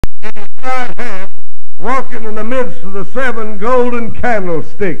right hand, walking in the midst of the 7 golden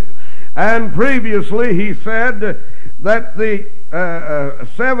candlesticks. And previously he said that the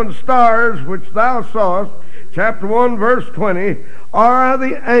 7 stars which thou sawest, chapter 1, verse 20, are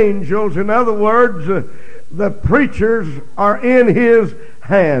the angels. In other words, the preachers are in his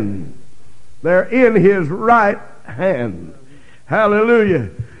hand. They're in his right hand. Hallelujah.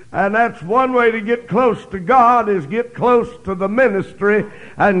 And that's one way to get close to God, is get close to the ministry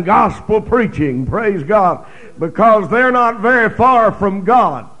and gospel preaching. Praise God. Because they're not very far from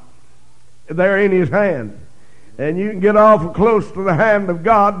God. They're in his hand. And you can get awful close to the hand of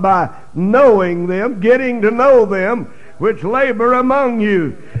God by knowing them, getting to know them, which labor among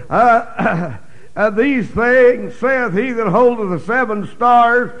you. These things saith he that holdeth the 7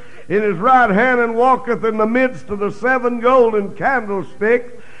 stars in his right hand, and walketh in the midst of the 7 golden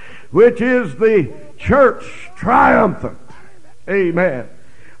candlesticks, which is the church triumphant. Amen.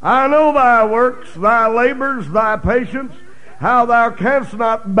 I know thy works, thy labors, thy patience, how thou canst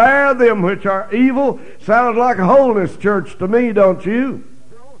not bear them which are evil. Sounds like a Holiness church to me, don't you?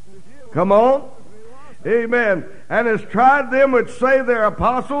 Come on. Amen. And has tried them which say they're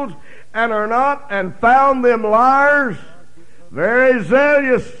apostles and are not, and found them liars. Very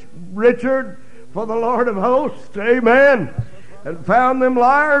zealous, Richard, for the Lord of hosts. Amen. And found them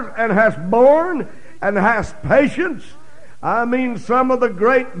liars, and hast borne, and hast patience. I mean, some of the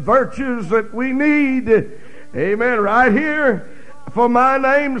great virtues that we need. Amen. Right here. For my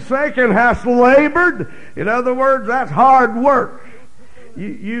name's sake, and hast labored. In other words, that's hard work.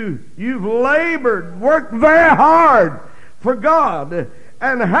 You've labored, worked very hard for God,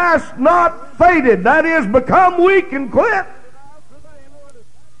 and hast not fainted. That is, become weak and quit.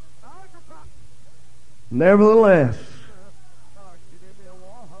 Nevertheless,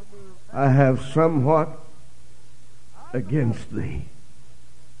 I have somewhat against thee.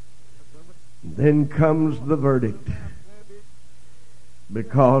 Then comes the verdict.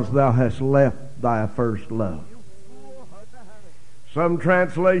 Because thou hast left thy first love. Some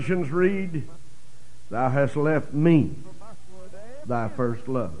translations read, thou hast left me, thy first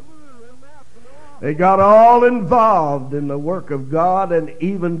love. They got all involved in the work of God and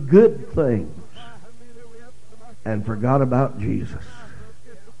even good things, and forgot about Jesus.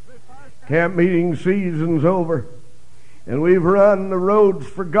 Camp meeting season's over, and we've run the roads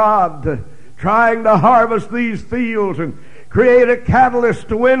for God, trying to harvest these fields and create a catalyst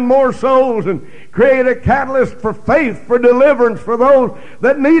to win more souls, and create a catalyst for faith, for deliverance, for those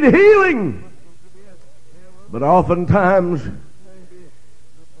that need healing. But oftentimes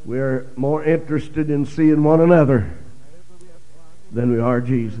we're more interested in seeing one another than we are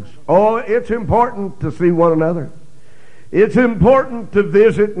Jesus. Oh, it's important to see one another. It's important to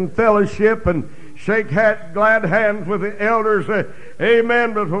visit and fellowship and shake glad hands with the elders.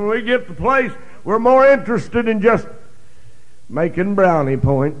 Amen. But when we get to the place, we're more interested in just making brownie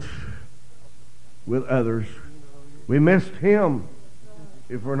points with others. We missed him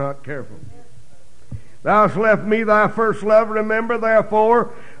if we're not careful. Thou hast left me thy first love. Remember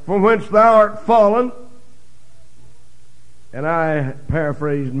therefore from whence thou art fallen. And I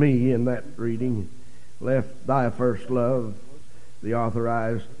paraphrased me in that reading. Left thy first love, the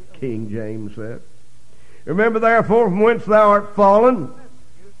authorized King James said. Remember therefore from whence thou art fallen.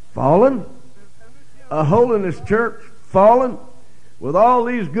 Fallen? A Holiness church fallen? With all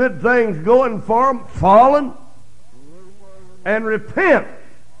these good things going for them, fallen? And repent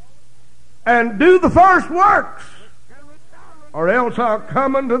and do the first works, or else I'll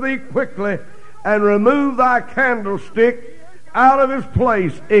come unto thee quickly and remove thy candlestick out of his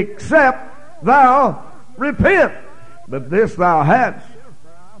place, except thou repent. But this thou hadst.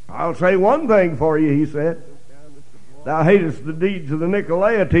 I'll say one thing for you, he said. Thou hatest the deeds of the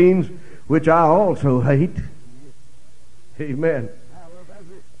Nicolaitans, which I also hate. Amen.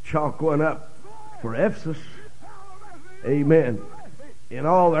 Chalk one up for Ephesus. Amen. In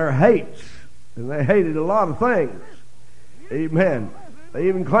all their hates. And they hated a lot of things. Amen. They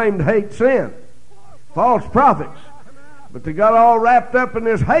even claimed to hate sin. False prophets. But they got all wrapped up in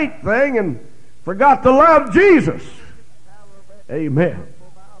this hate thing and forgot to love Jesus. Amen.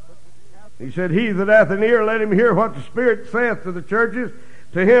 He said, he that hath an ear, let him hear what the Spirit saith to the churches.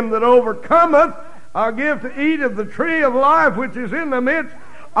 To him that overcometh, I'll give to eat of the tree of life, which is in the midst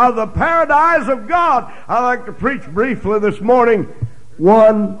of the paradise of God. I'd like to preach briefly this morning.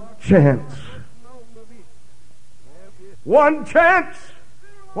 One chance. One chance.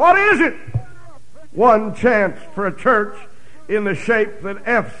 What is it? One chance for a church in the shape that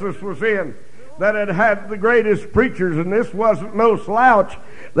Ephesus was in, that had had the greatest preachers, and this wasn't no slouch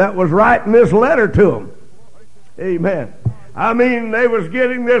that was writing this letter to them. Amen. I mean, they was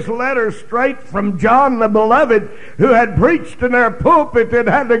getting this letter straight from John the Beloved, who had preached in their pulpit that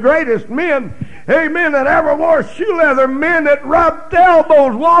had the greatest men, amen, that ever wore shoe leather, men that rubbed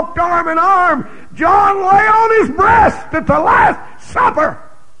elbows, walked arm in arm. John lay on his breast at the Last Supper.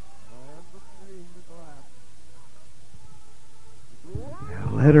 A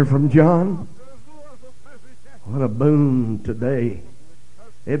letter from John. What a boon today.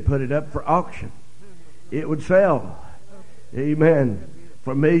 They'd put it up for auction. It would sell. Amen.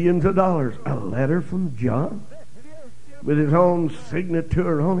 For millions of dollars. A letter from John with his own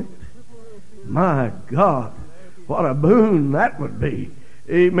signature on it. My God, what a boon that would be.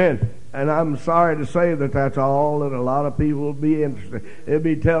 Amen. And I'm sorry to say that that's all that a lot of people will be interested. They'll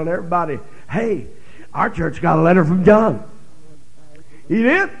be telling everybody, hey, our church got a letter from John. He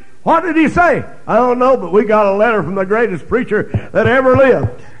did? What did he say? I don't know, but we got a letter from the greatest preacher that ever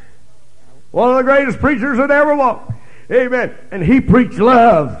lived. One of the greatest preachers that ever walked. Amen. And he preached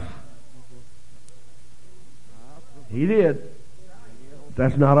love. He did.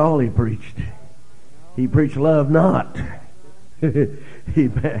 That's not all he preached. He preached love not.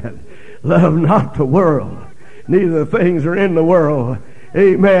 Amen. Love not the world, neither the things are in the world.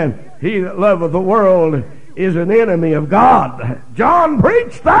 Amen. He that loveth the world is an enemy of God. John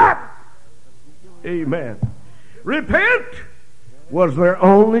preached that. Amen. Repent was their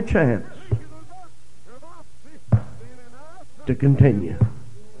only chance to continue.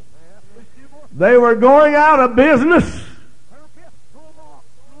 They were going out of business,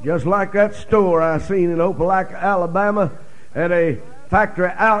 just like that store I seen in Opelika, Alabama, at a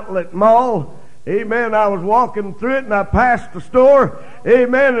factory outlet mall. Amen. I was walking through it and I passed the store.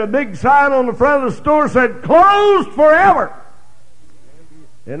 Amen. And a big sign on the front of the store said, closed forever.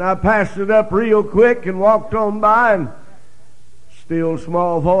 And I passed it up real quick and walked on by, and still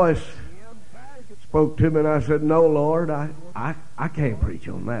small voice spoke to me, and I said, no, Lord, I can't preach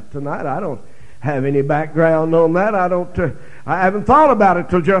on that tonight. I don't have any background on that. I haven't thought about it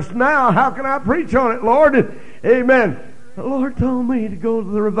till just now. How can I preach on it, Lord? And, amen. The Lord told me to go to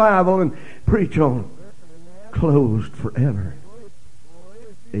the revival and preach on closed forever.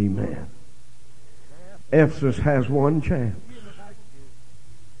 Amen. Ephesus has one chance.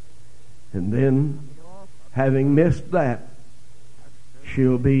 And then, having missed that,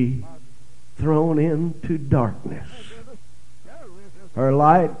 she'll be thrown into darkness. Her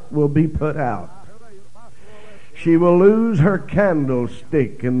light will be put out. She will lose her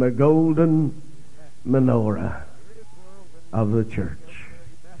candlestick in the golden menorah of the church.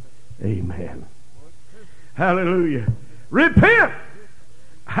 Amen. Hallelujah. Repent.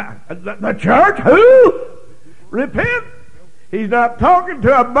 The church? Who? Repent. He's not talking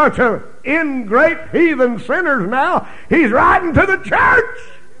to a bunch of ingrate heathen sinners now. He's writing to the church.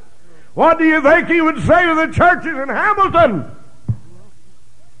 What do you think he would say to the churches in Hamilton?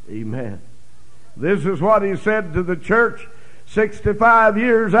 Amen. This is what he said to the church 65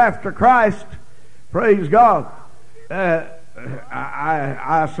 years after Christ. Praise God.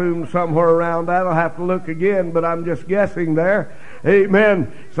 I assume somewhere around that. I'll have to look again, but I'm just guessing there.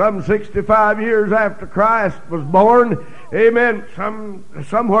 Amen. Some 65 years after Christ was born. Amen.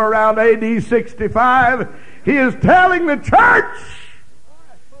 Somewhere around AD 65. He is telling the church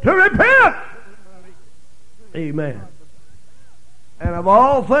to repent. Amen. And of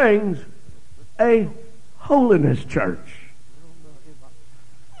all things, a holiness church.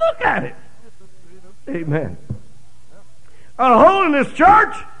 Look at it. Amen. A holiness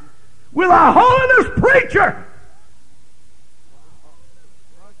church with a holiness preacher.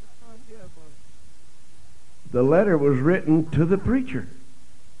 The letter was written to the preacher,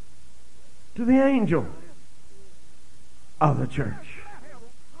 to the angel of the church.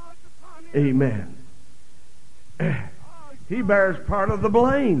 Amen. He bears part of the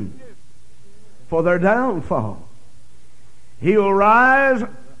blame for their downfall. He will rise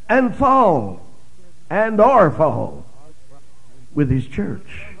and fall or fall with his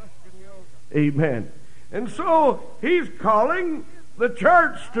church. Amen. And so he's calling the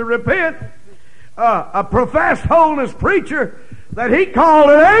church to repent. A professed holiness preacher that he called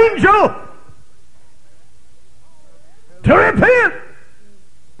an angel to repent.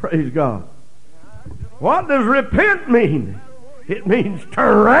 Praise God. What does repent mean? It means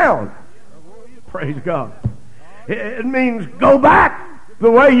turn around. Praise God. It means go back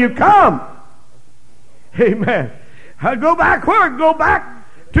the way you come. Amen. Go back where? Go back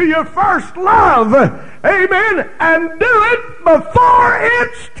to your first love. Amen. And do it before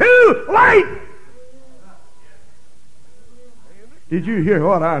it's too late. Did you hear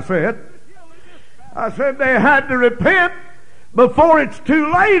what I said? I said they had to repent before it's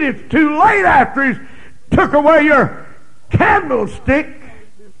too late. It's too late after he's took away your candlestick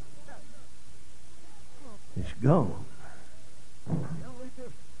is gone.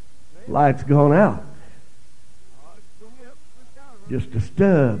 Light's gone out. Just a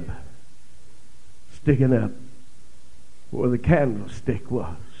stub sticking up where the candlestick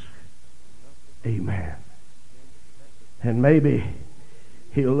was. Amen. And maybe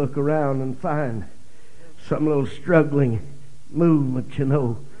he'll look around and find some little struggling movement,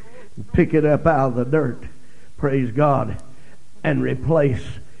 and pick it up out of the dirt, praise God, and replace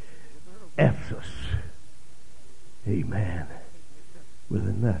Ephesus, amen, with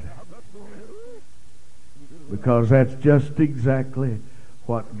another. Because that's just exactly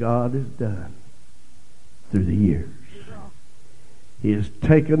what God has done through the years. He has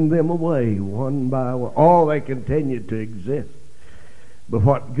taken them away one by one. Oh, they continue to exist. But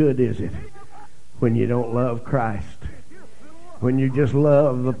what good is it when you don't love Christ? When you just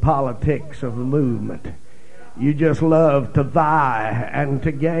love the politics of the movement? You just love to vie and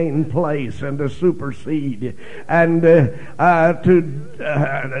to gain place and to supersede and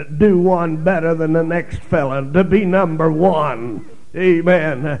to do one better than the next fella, to be number one.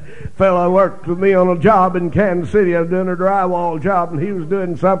 Amen. A fella worked with me on a job in Kansas City. I was doing a drywall job, and he was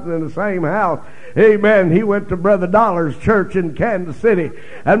doing something in the same house. Amen. He went to Brother Dollar's church in Kansas City,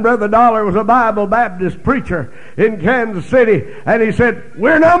 and Brother Dollar was a Bible Baptist preacher in Kansas City, and he said,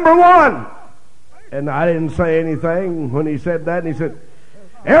 "We're number one." And I didn't say anything when he said that, and he said,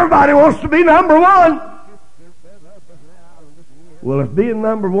 "Everybody wants to be number one." Well, if being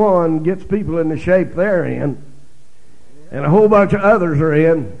number one gets people in the shape they're in, and a whole bunch of others are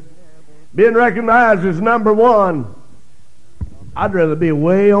in, being recognized as number one, I'd rather be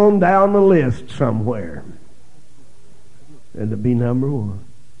way on down the list somewhere than to be number one.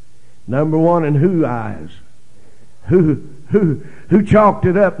 Number one in whose eyes? Who chalked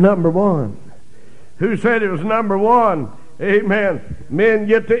it up number one? Who said it was number one? Amen. Men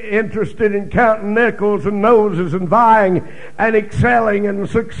get interested in counting nickels and noses and vying and excelling and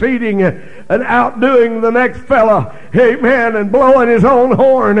succeeding and outdoing the next fella. Amen. And blowing his own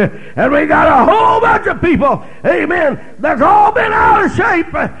horn. And we got a whole bunch of people, amen, that's all been out of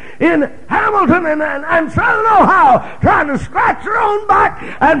shape in Hamilton and Southern Ohio, trying to scratch their own back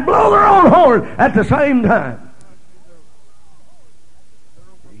and blow their own horn at the same time.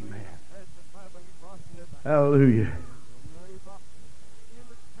 Amen. Hallelujah.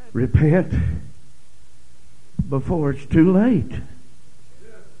 Repent before it's too late.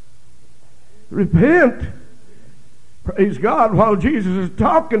 Repent. Praise God while Jesus is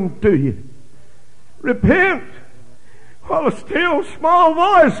talking to you. Repent while a still small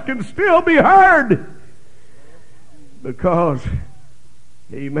voice can still be heard. Because,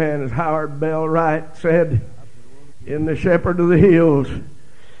 amen, as Howard Bell Wright said in The Shepherd of the Hills,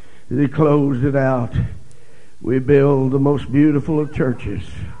 he closed it out. We build the most beautiful of churches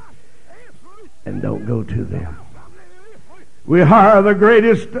and don't go to them. We hire the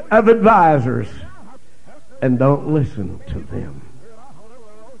greatest of advisors and don't listen to them.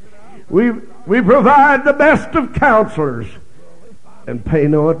 We provide the best of counselors and pay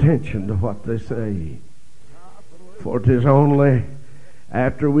no attention to what they say. For 'tis only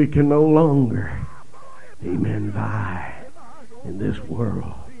after we can no longer, amen, vie in this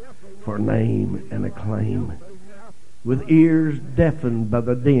world for name and acclaim, with ears deafened by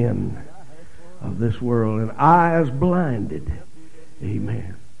the din of this world and eyes blinded,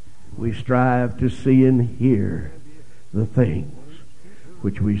 amen, we strive to see and hear the things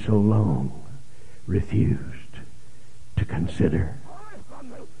which we so long refused to consider.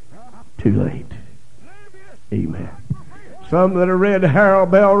 Too late. Amen. Some that have read Harold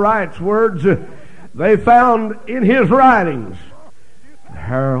Bell Wright's words, they found in his writings,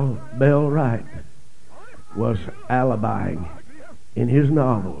 Harold Bell Wright was alibying in his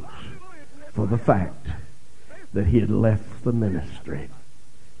novels for the fact that he had left the ministry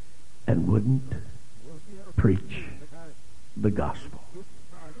and wouldn't preach the gospel.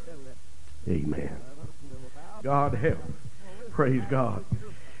 Amen. God help. Praise God.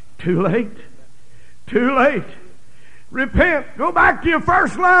 Too late. Too late. Repent. Go back to your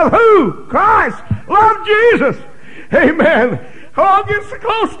first love. Who? Christ. Love Jesus. Amen. Oh, get so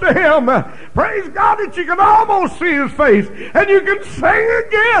close to Him. Praise God that you can almost see His face. And you can sing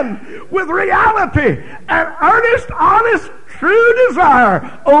again with reality and earnest, honest, true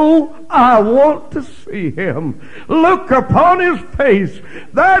desire. Oh, I want to see Him. Look upon His face.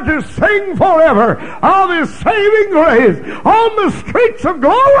 There to sing forever of His saving grace. On the streets of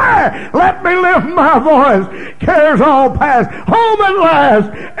glory, let me lift my voice. Cares all past. Home at last,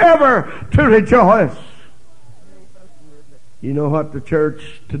 ever to rejoice. You know what the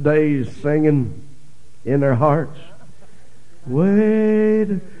church today is singing in their hearts? Wait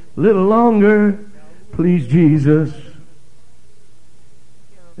a little longer, please Jesus.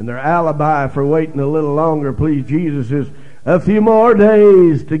 And their alibi for waiting a little longer, please Jesus, is a few more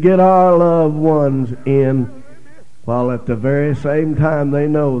days to get our loved ones in, while at the very same time they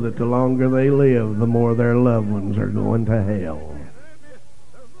know that the longer they live, the more their loved ones are going to hell.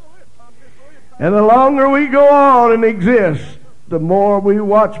 And the longer we go on and exist, the more we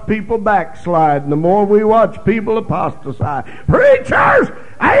watch people backslide, and the more we watch people apostatize. Preachers,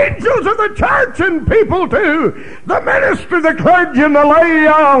 angels of the church, and people too. The minister, the clergy, and the lay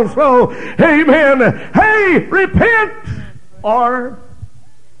also. Amen. Hey, repent or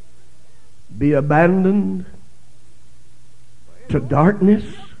be abandoned to darkness.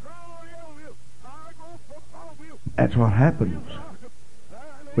 That's what happens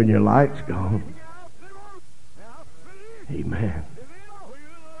when your light's gone. Amen.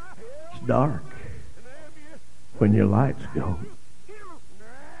 It's dark when your light's gone.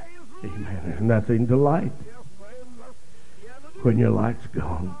 Amen. There's nothing to light when your light's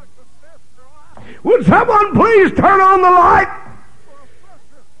gone. Would someone please turn on the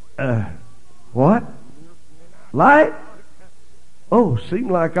light? What? Light? Oh,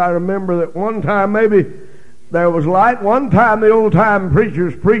 seemed like I remember that one time maybe there was light. One time the old time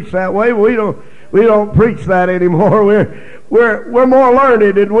preachers preached that way. We don't preach that anymore. We're more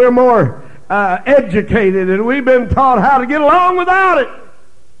learned and we're more educated, and we've been taught how to get along without it.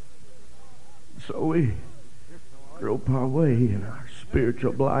 So we grope our way in our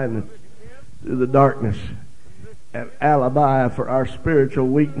spiritual blindness through the darkness, an alibi for our spiritual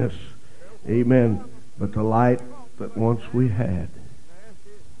weakness. Amen. But the light that once we had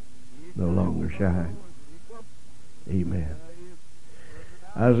no longer shines. Amen.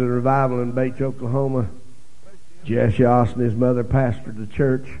 I was at a revival in Bates, Oklahoma. Jesse Austin, his mother, pastored the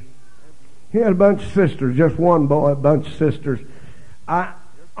church. He had a bunch of sisters, just one boy, a bunch of sisters. I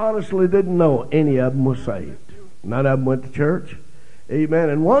honestly didn't know any of them was saved. None of them went to church. Amen.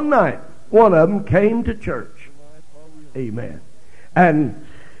 And one night, one of them came to church. Amen. And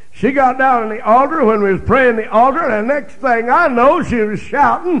she got down on the altar when we was praying the altar, and the next thing I know, she was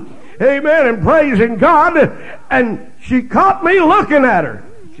shouting, amen, and praising God, and she caught me looking at her.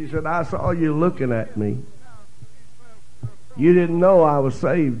 She said, I saw you looking at me. You didn't know I was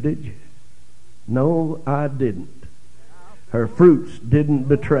saved, did you? No, I didn't. Her fruits didn't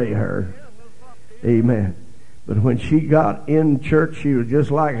betray her. Amen. But when she got in church, she was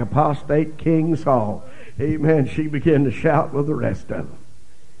just like apostate King Saul. Amen. She began to shout with the rest of them.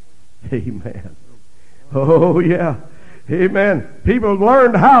 Amen. Oh, yeah. Amen. People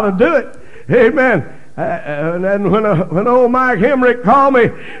learned how to do it. Amen. And then when old Mike Hemrick called me,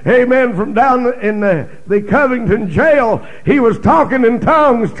 amen, from down in the Covington jail, he was talking in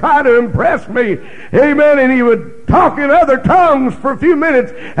tongues, trying to impress me. Amen. And he would talk in other tongues for a few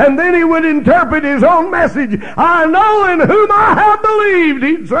minutes, and then he would interpret his own message. I know in whom I have believed,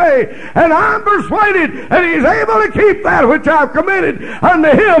 he'd say, and I'm persuaded, and he's able to keep that which I've committed unto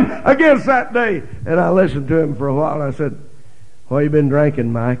him against that day. And I listened to him for a while, and I said, what you been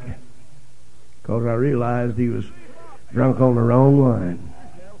drinking, Mike? Because I realized he was drunk on the wrong wine.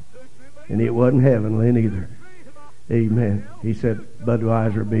 And it wasn't heavenly neither. Amen. He said,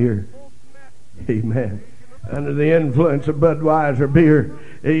 Budweiser beer. Amen. Under the influence of Budweiser beer,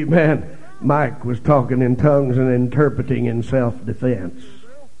 amen, Mike was talking in tongues and interpreting in self-defense.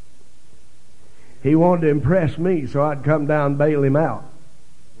 He wanted to impress me, so I'd come down and bail him out.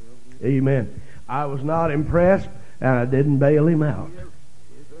 Amen. I was not impressed, and I didn't bail him out.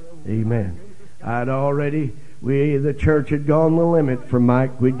 Amen. The church had gone the limit for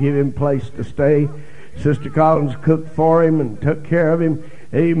Mike. We'd give him place to stay. Sister Collins cooked for him and took care of him.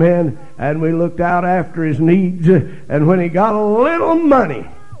 Amen. And we looked out after his needs. And when he got a little money,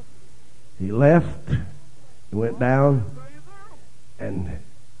 he left. He went down and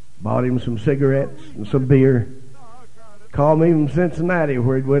bought him some cigarettes and some beer. Called me from Cincinnati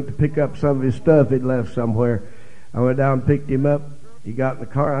where he went to pick up some of his stuff he'd left somewhere. I went down and picked him up. He got in the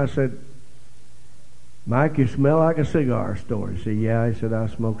car. I said, Mike, you smell like a cigar store. He said, yeah. He said, I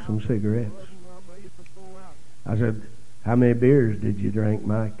smoked some cigarettes. I said, how many beers did you drink,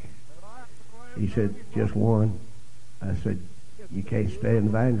 Mike? He said, just one. I said, you can't stay in the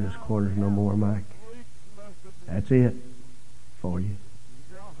evangelist quarters no more, Mike. That's it for you.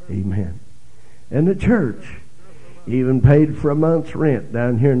 Amen. And the church even paid for a month's rent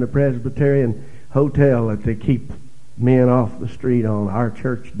down here in the Presbyterian hotel that they keep men off the street on. Our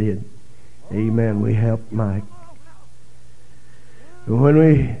church did. Amen. We helped Mike. And when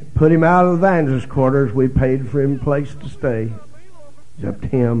we put him out of the evangelist quarters, we paid for him a place to stay. It's up to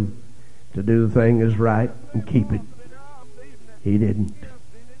him to do the thing that's right and keep it. He didn't.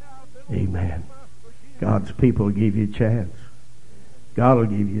 Amen. God's people will give you a chance. God will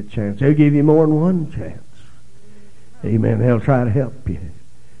give you a chance. He'll give you more than one chance. Amen. They'll try to help you.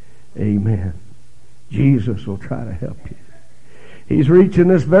 Amen. Jesus will try to help you. He's reaching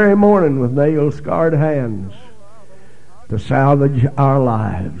this very morning with nail-scarred hands to salvage our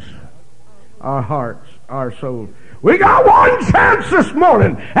lives, our hearts, our souls. We got one chance this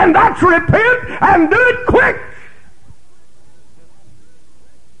morning, and that's repent and do it quick.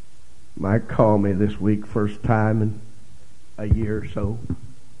 Might call me this week, first time in a year or so.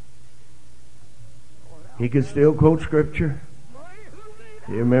 He could still quote Scripture.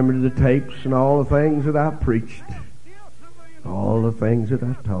 He remembered the tapes and all the things that I preached, all the things that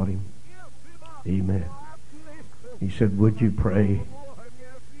I taught him. Amen. He said, would you pray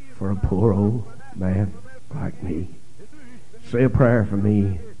for a poor old man like me? Say a prayer for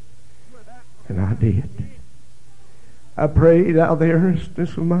me. And I did. I prayed out of the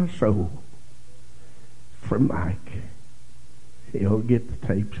earnestness of my soul for Mike. He don't get the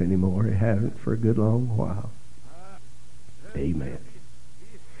tapes anymore. He hasn't for a good long while. Amen.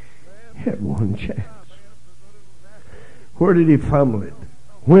 He had one chance. Where did he fumble it?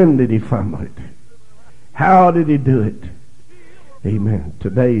 When did he fumble it? How did he do it? Amen.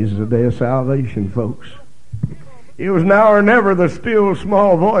 Today is the day of salvation, folks. It was now or never the still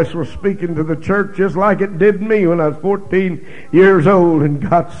small voice was speaking to the church just like it did me when I was 14 years old and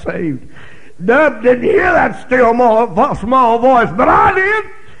got saved. Dub didn't hear that still small voice, but I did.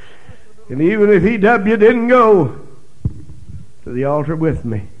 And even if E.W. didn't go to the altar with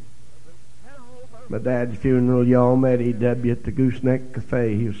me, my dad's funeral, y'all met E.W. at the Gooseneck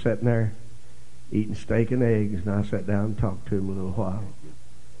Cafe. He was sitting there eating steak and eggs, and I sat down and talked to him a little while.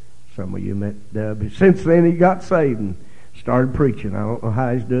 Some of you met Dub. Since then, he got saved and started preaching. I don't know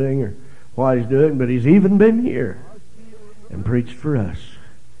how he's doing or what he's doing, but he's even been here and preached for us.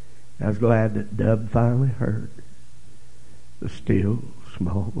 I was glad that Dub finally heard the still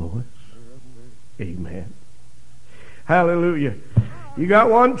small voice. Amen. Hallelujah. You got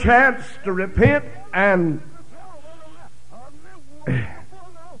one chance to repent, and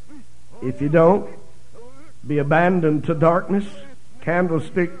if you don't, be abandoned to darkness,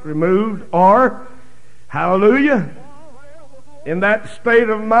 candlestick removed, or, hallelujah, in that state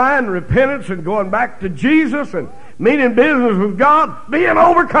of mind, repentance and going back to Jesus and meaning business with God, be an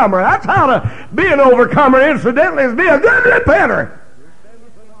overcomer. That's how to be an overcomer, incidentally, is be a good repenter.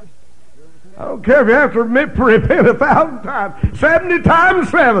 I don't care if you have to repent 1,000 times, 70 times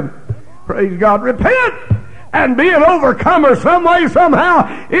 7. Praise God. Repent and be an overcomer some way,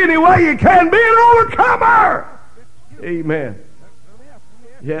 somehow, any way you can. Be an overcomer. Amen.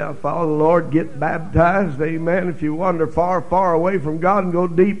 Yeah, follow the Lord, get baptized. Amen. If you wander far, far away from God and go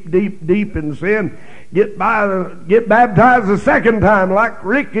deep, deep, deep in sin, get baptized the second time like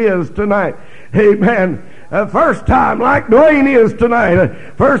Rick is tonight. Amen. First time like Dwayne is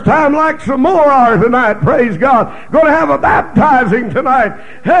tonight. First time like some more are tonight. Praise God. Going to have a baptizing tonight.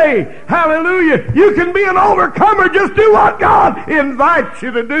 Hey, hallelujah. You can be an overcomer. Just do what God invites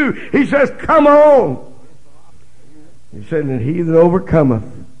you to do. He says, come on. He said, and he that overcometh,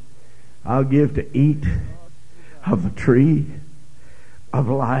 I'll give to eat of the tree of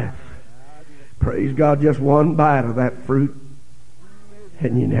life. Praise God, just one bite of that fruit,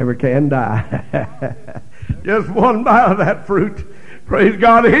 and you never can die. Just one bite of that fruit. Praise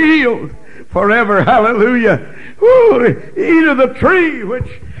God, healed forever. Hallelujah. Woo, eat of the tree which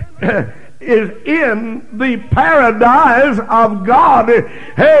is in the paradise of God.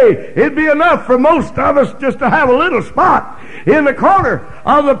 Hey, it'd be enough for most of us just to have a little spot in the corner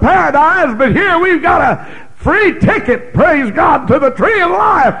of the paradise, but here we've got a free ticket, praise God, to the tree of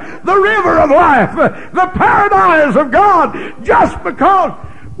life, the river of life, the paradise of God, just because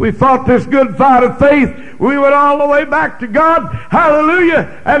we fought this good fight of faith. We went all the way back to God.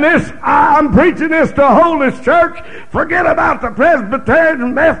 Hallelujah. And I'm preaching this to Holiness Church. Forget about the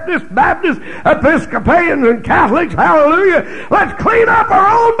Presbyterians, Methodists, Baptists, Episcopalians, and Catholics. Hallelujah. Let's clean up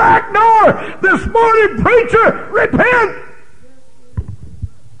our own back door this morning, preacher. Repent.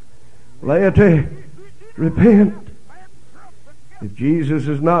 Laity, repent. If Jesus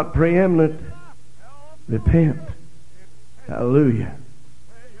is not preeminent, repent. Hallelujah.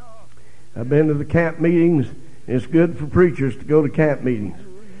 I've been to the camp meetings. It's good for preachers to go to camp meetings,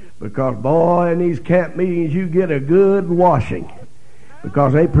 because boy, in these camp meetings you get a good washing,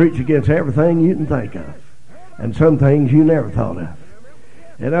 because they preach against everything you can think of and some things you never thought of.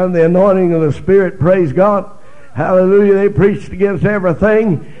 And under the anointing of the Spirit, praise God, Hallelujah. They preached against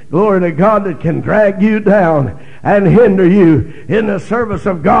everything, glory to God, that can drag you down and hinder you in the service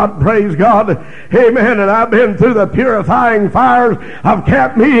of God. Praise God. Amen. And I've been through the purifying fires of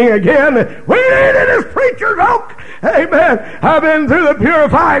camp meeting again. We need it as preachers, folk. Amen. I've been through the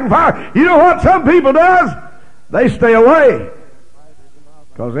purifying fire. You know what some people does? They stay away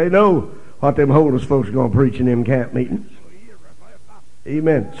because they know what them holiness folks are going to preach in them camp meetings.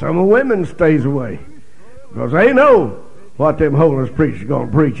 Amen. Some of the women stays away because they know what them holiness preachers are going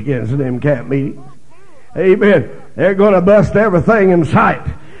to preach against in them camp meetings. Amen. They're going to bust everything in sight.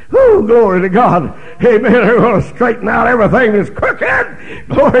 Woo, glory to God. Amen. They're going to straighten out everything that's crooked.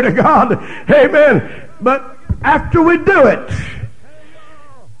 Glory to God. Amen. But after we do it,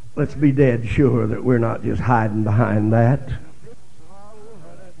 let's be dead sure that we're not just hiding behind that.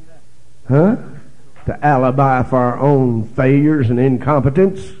 Huh? To alibi for our own failures and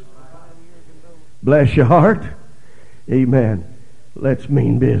incompetence. Bless your heart. Amen. Let's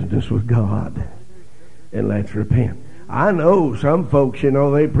mean business with God. And let's repent. I know some folks,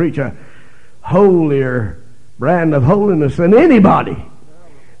 they preach a holier brand of holiness than anybody.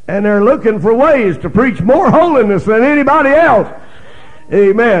 And they're looking for ways to preach more holiness than anybody else.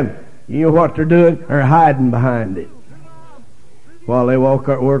 Amen. You know what they're doing? They're hiding behind it. While they work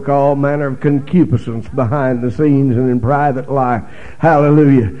all manner of concupiscence behind the scenes and in private life.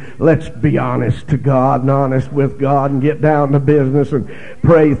 Hallelujah. Let's be honest to God and honest with God and get down to business and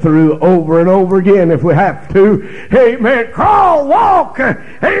pray through over and over again if we have to. Amen. Crawl, walk.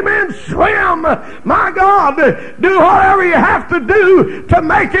 Amen. Swim. My God. Do whatever you have to do to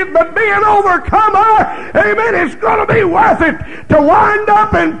make it, but be an overcomer. Amen. It's going to be worth it to wind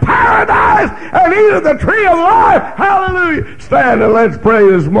up in paradise and eat of the tree of life. Hallelujah. Stand and let's pray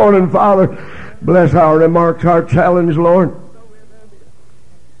this morning. Father, bless our remarks, our challenge, Lord.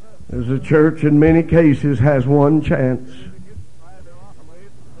 As the church in many cases has one chance.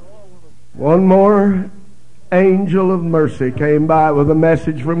 One more angel of mercy came by with a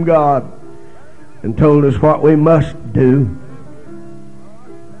message from God and told us what we must do.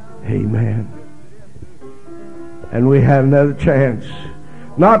 Amen. And we had another chance.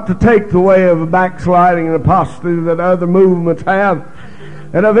 Not to take the way of a backsliding and apostasy that other movements have,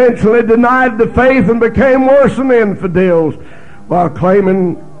 and eventually denied the faith and became worse than infidels while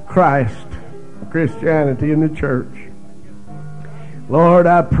claiming Christ, Christianity in the church. Lord,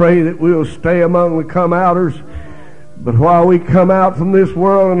 I pray that we'll stay among the come-outers, but while we come out from this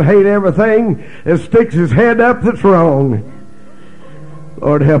world and hate everything that sticks his head up that's wrong,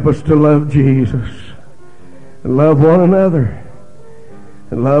 Lord, help us to love Jesus and love one another.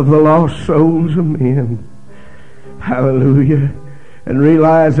 And love the lost souls of men. Hallelujah. And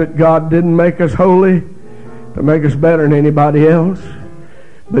realize that God didn't make us holy to make us better than anybody else,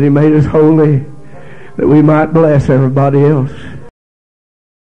 but he made us holy that we might bless everybody else.